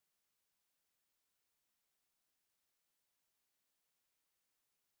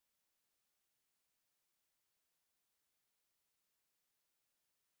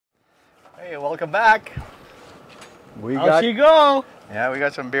Hey, welcome back. How's she go? Yeah, we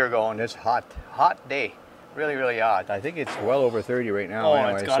got some beer going. It's hot day. Really, really hot. I think it's well over 30 right now. Oh,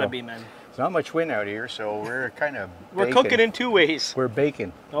 anyway, it's gotta be, man. It's not much wind out here, so we're kind of We're cooking in two ways. We're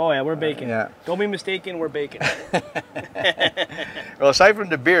baking. Oh yeah, we're baking. Yeah. Don't be mistaken, we're baking. Well, aside from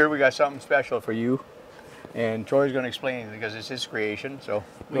the beer, we got something special for you. And Troy's going to explain it because it's his creation. So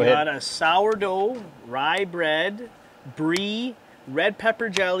we got a sourdough, rye bread, brie, red pepper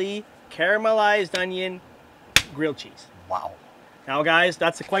jelly, caramelized onion, grilled cheese. Wow. Now guys,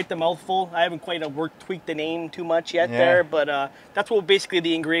 that's quite the mouthful. I haven't quite tweaked the name too much yet there, but that's what basically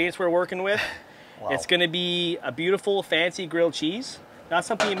the ingredients we're working with. Wow. It's going to be a beautiful, fancy grilled cheese. Not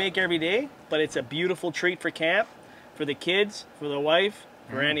something you make every day, but it's a beautiful treat for camp, for the kids, for the wife,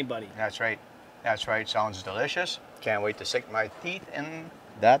 for anybody. That's right. That's right. Sounds delicious. Can't wait to sink my teeth in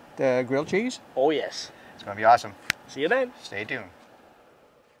that grilled cheese. Oh yes. It's going to be awesome. See you then. Stay tuned.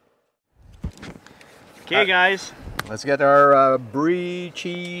 Okay, guys. Let's get our brie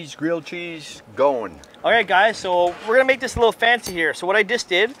cheese, grilled cheese going. All right, guys. So we're going to make this a little fancy here. So what I just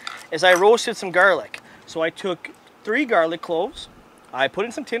did is I roasted some garlic. So I took 3 garlic cloves. I put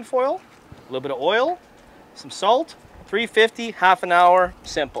in some tin foil, a little bit of oil, some salt, 350, half an hour,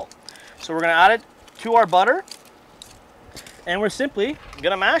 simple. So we're going to add it to our butter, and we're simply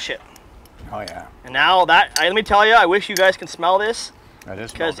going to mash it. Oh yeah. And now that, let me tell you, I wish you guys can smell this. That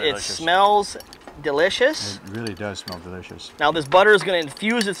is because it smells delicious. It really does smell delicious. Now this butter is going to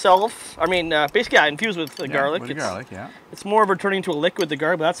infuse itself. I mean, basically, infuse with the garlic. With the garlic, yeah. It's more of a turning to a liquid, the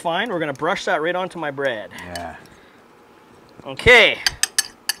garlic, but that's fine. We're going to brush that right onto my bread. Yeah. Okay.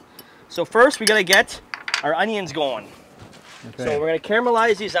 So first, we got to get our onions going. Okay. So we're going to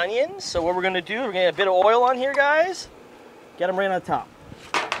caramelize these onions. So what we're going to do, we're going to get a bit of oil on here, guys. Get them right on top.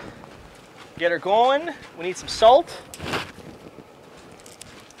 Get her going. We need some salt.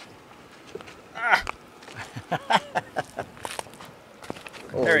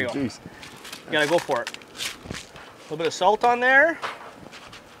 There you go. Geez. You gotta go for it. A little bit of salt on there.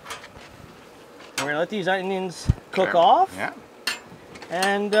 We're gonna let these onions cook off. Yeah.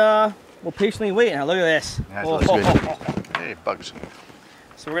 And we'll patiently wait. Now look at this. That looks good. Hey, bugs.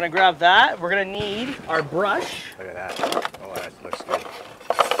 So we're gonna grab that. We're gonna need our brush. Look at that. Oh, that looks good.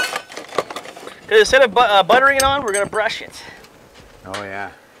 Because instead of buttering it on, we're gonna brush it. Oh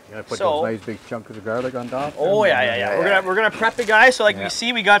yeah. You gotta put those nice big chunks of garlic on top. Oh yeah. We're gonna prep it, guys. So like you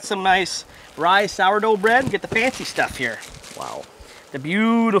see, we got some nice rye sourdough bread. Get the fancy stuff here. Wow. The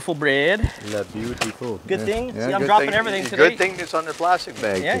beautiful bread. The beautiful. Good thing. See, I'm dropping everything today. Good thing it's on the plastic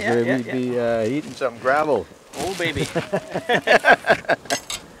bag. We'd be eating some gravel. Oh baby.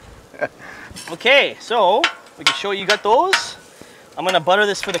 Okay, so we can show you got those. I'm gonna butter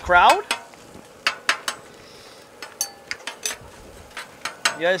this for the crowd.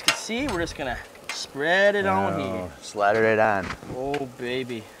 You guys can see, we're just gonna spread it on here. Slather it on. Oh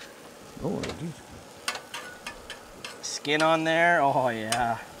baby. Oh, geez. Skin on there. Oh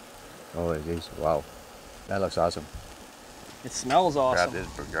yeah. Oh geez. Wow. That looks awesome. It smells awesome. Grab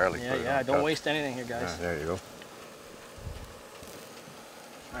this for garlic. Yeah. Don't waste anything here, guys. There you go.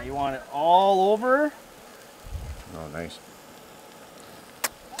 Now you want it all over. Oh, nice.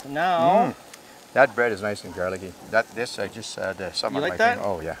 So now. That bread is nice and garlicky. This I just had some on my that? finger.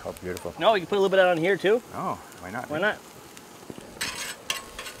 Oh yeah, how beautiful. No, you can put a little bit out on here too. Oh, why not? Why not?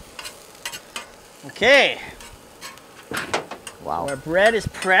 Okay. Wow. Our bread is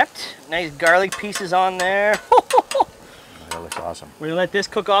prepped. Nice garlic pieces on there. That looks awesome. We're gonna let this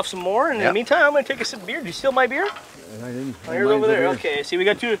cook off some more, and in the meantime, I'm gonna take a sip of beer. Did you steal my beer? I didn't. Oh, here's over there. Okay, see, we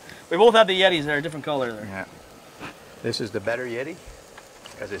got two. We both have the Yetis. They're a different color there. Yeah. This is the better Yeti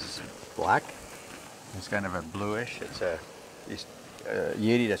because it's black. It's kind of a bluish. It's a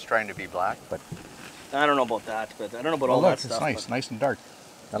Yeti that's trying to be black, but I don't know about that. But I don't know about all that stuff. It's nice and dark.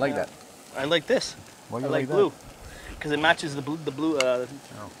 I like that. I like this. Why do I you like blue because it matches the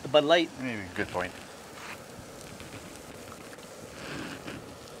Bud Light. Maybe good point.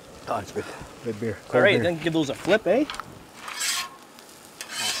 Oh, it's good. Good beer. All right, then give those a flip, eh?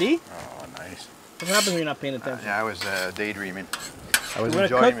 See? Oh, nice. What happens when you're not paying attention? Yeah, I was daydreaming. We're gonna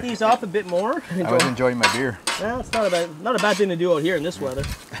cook these off a bit more. I was enjoying my beer. Yeah, it's not a bad thing to do out here in this weather.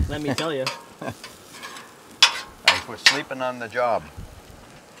 Let me tell you. I was sleeping on the job.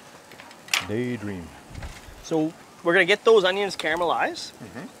 Daydream. So we're gonna get those onions caramelized.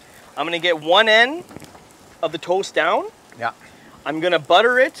 I'm gonna get one end of the toast down. Yeah. I'm gonna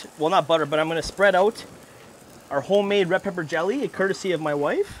butter it. Well, not butter, but I'm gonna spread out our homemade red pepper jelly, courtesy of my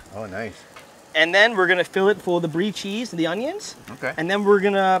wife. Oh, nice. And then we're gonna fill it full of the brie cheese and the onions. Okay. And then we're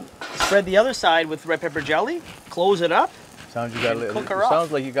gonna spread the other side with red pepper jelly, close it up, Sounds you got. cook her up.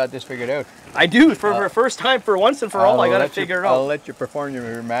 Sounds like you got this figured out. I do for the first time, for once and for all. I gotta figure it out. I'll let you perform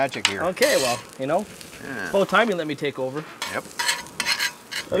your magic here. Okay, well, you know, about time you let me take over. Yep.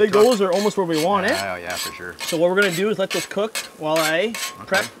 I think those are almost where we want it. Oh yeah, for sure. So what we're gonna do is let this cook while I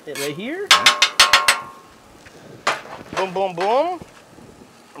prep it right here. Boom, boom, boom.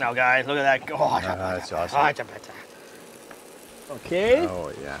 Now, guys, look at that. Oh, that's awesome. Okay.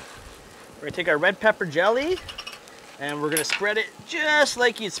 Oh yeah. We're gonna take our red pepper jelly, and we're gonna spread it just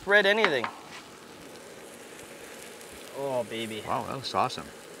like you'd spread anything. Oh, baby. Wow, that looks awesome.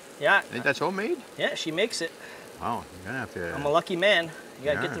 Yeah. I think that's homemade? Yeah, she makes it. Wow, you're gonna have to. I'm a lucky man. You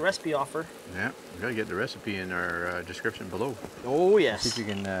gotta get the recipe off her. Yeah, you gotta get the recipe in our description below. Oh yes. See if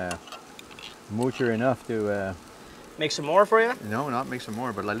you can mooch her enough to. Make some more for you? No, not make some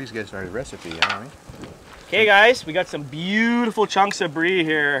more, but at least get our recipe. You know what I mean? Okay, guys, we got some beautiful chunks of brie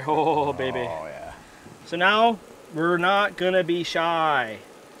here. Oh, baby. Oh yeah. So now we're not gonna be shy.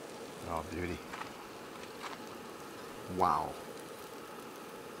 Oh, beauty. Wow.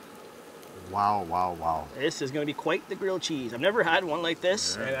 Wow, wow, wow. This is going to be quite the grilled cheese. I've never had one like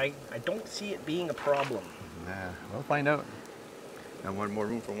this, and I don't see it being a problem. Nah, we'll find out. And one more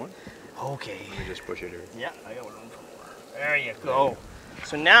room for one? Okay. Let me just push it here. Yeah, I got room for more. There you go.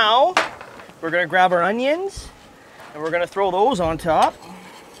 So now, we're going to grab our onions, and we're going to throw those on top.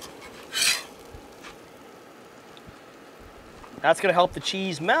 That's going to help the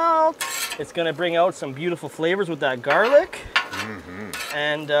cheese melt. It's going to bring out some beautiful flavors with that garlic.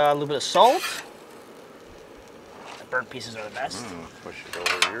 And a little bit of salt. The burnt pieces are the best. Push it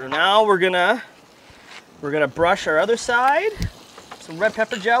over here. So now we're gonna brush our other side. Some red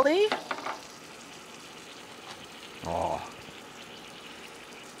pepper jelly. Oh.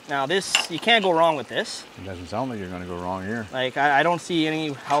 Now this, you can't go wrong with this. It doesn't sound like you're gonna go wrong here. Like I don't see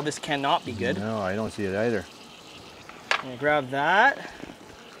any how this cannot be good. No, I don't see it either. I'm gonna grab that,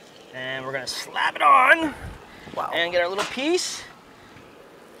 and we're gonna slap it on. Wow. And get our little piece.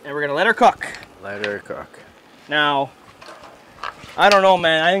 And we're gonna let her cook. Let her cook. Now, I don't know,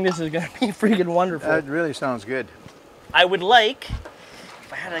 man. I think this is gonna be freaking wonderful. That really sounds good. I would like,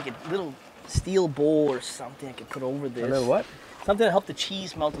 if I had like a little steel bowl or something I could put over this. A little what? Something to help the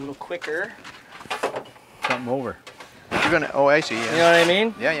cheese melt a little quicker. Something over. You're gonna, oh, I see. Yeah. You know what I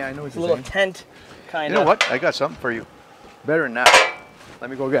mean? Yeah, yeah, I know what It's a you're little saying. tent kind of. You know what? I got something for you. Better than that.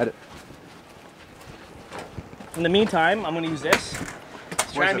 Let me go get it. In the meantime, I'm gonna use this.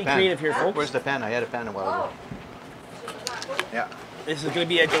 Let's try and be creative here, folks. Where's the pan? I had a pan a while ago. Yeah. This is gonna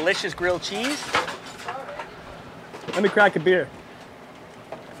be a delicious grilled cheese. Let me crack a beer.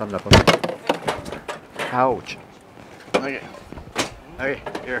 Thumbs up. Ouch. Okay. Okay,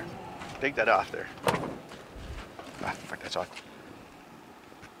 here. Take that off there. Ah, fuck, that's hot.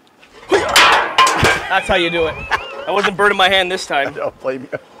 That's how you do it. I wasn't burning my hand this time. Don't blame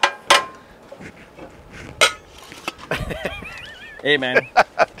you. Hey, man.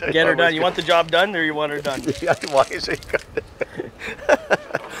 Get her done. You want the job done, or you want her done? Why is it?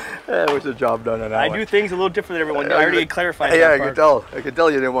 What's the job done on that I one? do things a little different than everyone. I already clarified Yeah, that I part. could tell. I could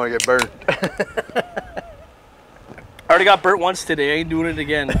tell you didn't want to get burned. I already got burnt once today. I ain't doing it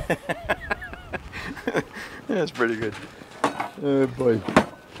again. That's pretty good. Oh, boy.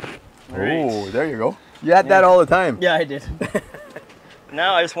 Right. Oh, there you go. You had that all the time. Yeah, I did.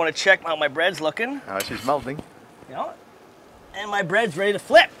 Now I just want to check how my bread's looking. Oh, she's melting. You know, and my bread's ready to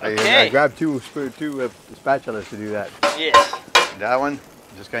flip. I Okay. grabbed two spatulas to do that. Yes. That one,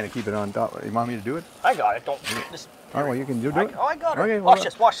 just kind of keep it on top. You want me to do it? I got it. Don't. Just, All right, well, you can do it. oh, I got it. Okay, well, watch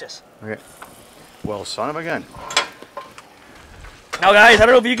this. Watch this. Okay. Well, son of a gun. Now, guys, I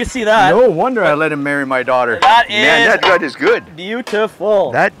don't know if you can see that. No wonder I let him marry my daughter. That Man, is that gut is good.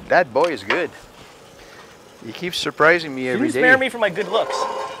 beautiful. That boy is good. He keeps surprising me every you just day. marry me for my good looks.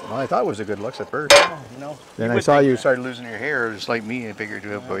 Well, I thought it was a good looks at first. Oh, no. Then I saw you started losing your hair, just like me. I figured,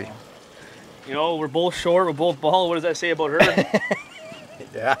 oh, boy. You know, we're both short, we're both bald. What does that say about her?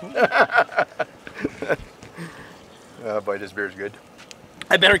 Yeah. Oh, boy, this beer's good.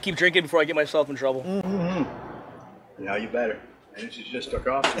 I better keep drinking before I get myself in trouble. Yeah, you better. And she just took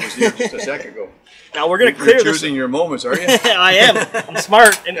off. She was here just a second ago. Now we're going to clear You're this. choosing your moments, are you? I am. I'm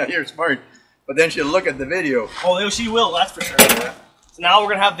smart. And Yeah, you're smart. But then she'll look at the video. oh, she will, that's for sure. So now we're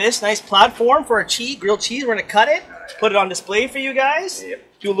going to have this nice platform for our cheese, grilled cheese. We're going to cut it, put it on display for you guys, Yep.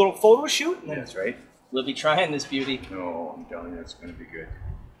 do a little photo shoot, and then That's right. we'll be trying this beauty. No, I'm telling you, it's going to be good.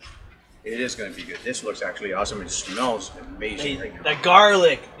 It is going to be good. This looks actually awesome. It smells amazing right now. The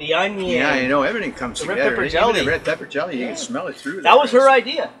garlic, the onion. Yeah, you know, everything comes The red together. pepper Even jelly. the red pepper jelly, you can smell it through. That was her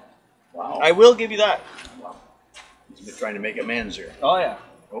idea. Wow. I will give you that. Wow. He's been trying to make amends here. Oh, yeah.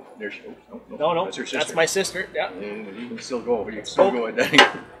 Oh, there's. Oh, No. That's her sister. That's my sister. Yeah. You can still go. You can still go at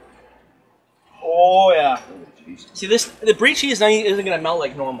that. Oh yeah. Oh, jeez. See the Brie cheese isn't gonna melt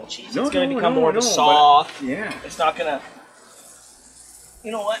like normal cheese. No, it's gonna become more of a but- soft. Yeah. It's not gonna.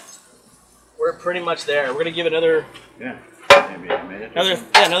 You know what? We're pretty much there. We're gonna give it another. Yeah. Maybe a minute.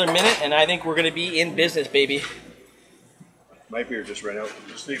 Another minute, and I think we're gonna be in business, baby. My beer just ran out.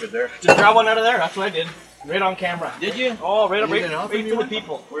 Just leave it there. Just grab one out of there. That's what I did. Right on camera. Did you? Oh, right You didn't offer for me the one?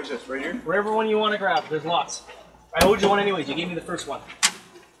 people. Where's this? Right here? Wherever one you want to grab. There's lots. I owed you one anyways. You gave me the first one.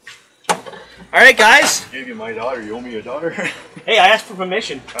 All right, guys. I gave you my daughter. You owe me a daughter. Hey, I asked for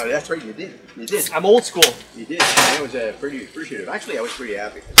permission. Oh, that's right. You did. You did. I'm old school. You did. I was pretty appreciative. Actually, I was pretty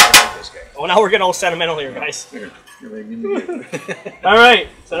happy because I like this guy. Oh, now we're getting all sentimental here, guys. Here, give me All right.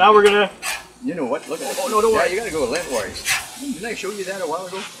 So now we're gonna. You know what? Look at this. Oh, no, don't worry. You gotta go lengthwise. Didn't I show you that a while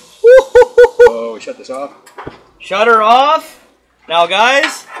ago? Oh, shut this off. Shut her off. Now,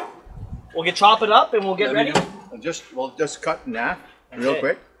 guys, we'll chop it up and we'll get ready. We'll just cut in half real Okay.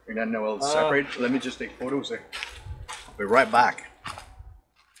 quick, and then we'll separate. Let me just take photos there. I'll be right back.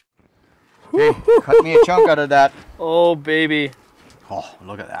 Okay, cut me a chunk out of that. Oh, baby. Oh,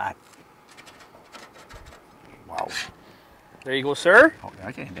 look at that. Wow. There you go, sir. Oh,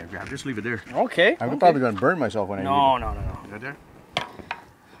 I can't grab. Just leave it there. Okay. I'm probably going to burn myself when I No. Is that there?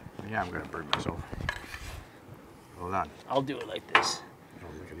 Yeah, I'm going to burn myself. Hold on. I'll do it like this. Oh,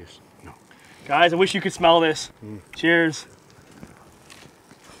 look at this. No. Guys, I wish you could smell this. Cheers.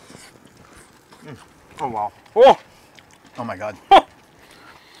 Oh, wow. Oh. Oh, my God.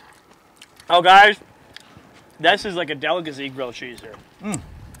 Oh, guys, this is like a delicacy grilled cheese here.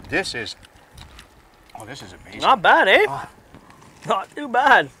 This is amazing. Not bad, eh? Ah. Not too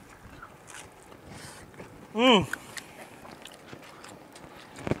bad.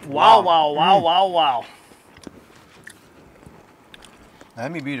 Wow, wow.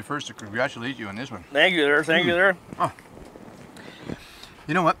 Let me be the first to congratulate you on this one. Thank you, sir. Thank you, sir.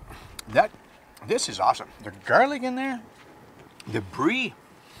 You know what? This is awesome. The garlic in there, the brie,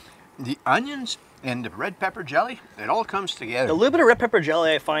 the onions, and the red pepper jelly, it all comes together. A little bit of red pepper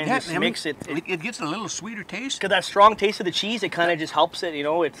jelly, I find, Yeah, just makes it. It gets a little sweeter taste. Because that strong taste of the cheese, it kind of just helps it, you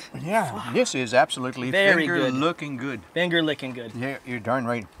know. It's Yeah, this is absolutely Very finger good. looking good. finger licking good. Yeah, you're darn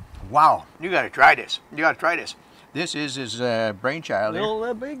right. Wow, you got to try this. You got to try this. This is his brainchild. Here.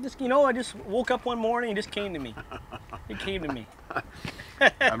 Little big, just, you know, I just woke up one morning and it just came to me. It came to me.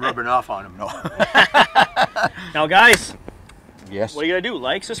 I'm rubbing off on him. No. Now, guys, Yes. what are you gonna do?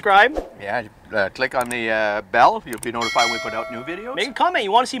 Like, subscribe, Yeah, click on the bell. You'll be notified when we put out new videos. make a comment.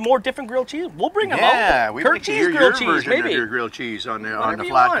 You want to see more different grilled cheese? We'll bring them out. Yeah, we'd Turkey like to cheese, hear your grilled cheese, version maybe. of your grilled cheese on the Whatever you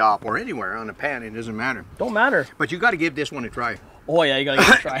flat want. top or anywhere on the pan. It doesn't matter. Don't matter. But you got to give this one a try. Oh yeah, you gotta give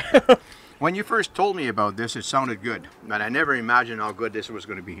it a try. When you first told me about this, it sounded good, but I never imagined how good this was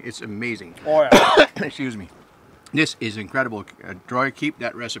going to be. It's amazing. Oh yeah, Excuse me. This is incredible. Troy, keep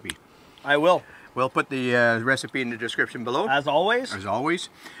that recipe. I will. We'll put the recipe in the description below, As always. as always.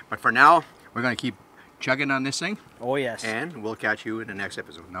 But for now, we're going to keep chugging on this thing, Oh yes. and we'll catch you in the next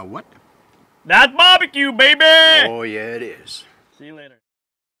episode. Now what? That's barbecue, baby. Oh, yeah, it is. See you later.